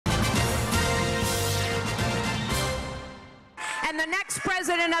and the next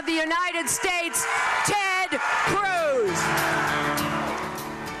president of the United States, Ted Cruz.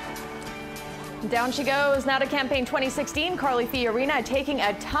 Down she goes. Now to campaign 2016. Carly Fiorina taking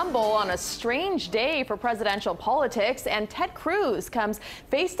a tumble on a strange day for presidential politics, and Ted Cruz comes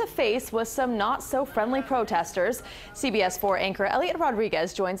face to face with some not so friendly protesters. CBS 4 anchor Eliott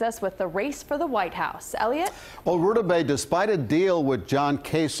Rodriguez joins us with the race for the White House. Eliott? Well, Rutabaga, despite a deal with John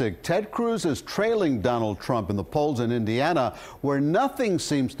Kasich, Ted Cruz is trailing Donald Trump in the polls in Indiana, where nothing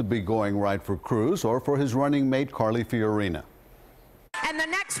seems to be going right for Cruz or for his running mate Carly Fiorina. And the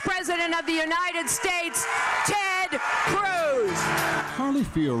next president of the United States, Ted Cruz. Carly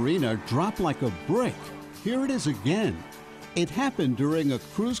Fiorina dropped like a brick. Here it is again. It happened during a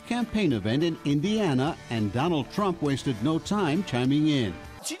Cruz campaign event in Indiana, and Donald Trump wasted no time chiming in.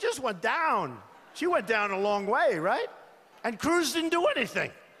 She just went down. She went down a long way, right? And Cruz didn't do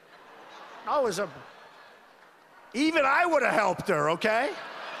anything. Even I would have helped her, okay?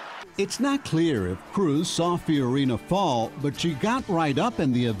 It's not clear if Cruz saw Fiorina fall, but she got right up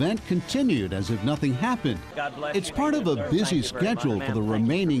and the event continued as if nothing happened. It's part of a busy schedule for the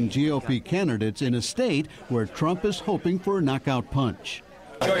remaining GOP candidates in a state where Trump is hoping for a knockout punch.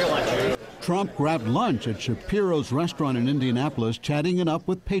 Enjoy your lunch. Trump grabbed lunch at Shapiro's restaurant in Indianapolis, chatting it up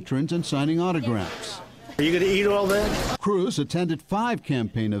with patrons and signing autographs. Are you going to eat all that? Cruz attended 5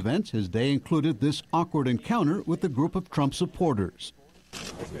 campaign events. His day included this awkward encounter with a group of Trump supporters.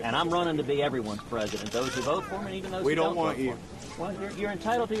 And I'm running to be everyone's president, those who vote for me and even those who don't want vote you. For me. Well, you're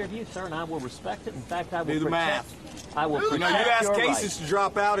entitled to your view, sir, and I will respect it. In fact, I will Do the protect. math. I will protect you asked your cases rights. to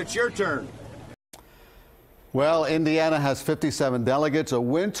drop out. It's your turn. Well, Indiana has 57 delegates. A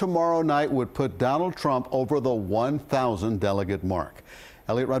win tomorrow night would put Donald Trump over the 1,000 delegate mark.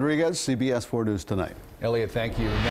 Eliott Rodriguez, CBS 4 News Tonight. Eliott, thank you.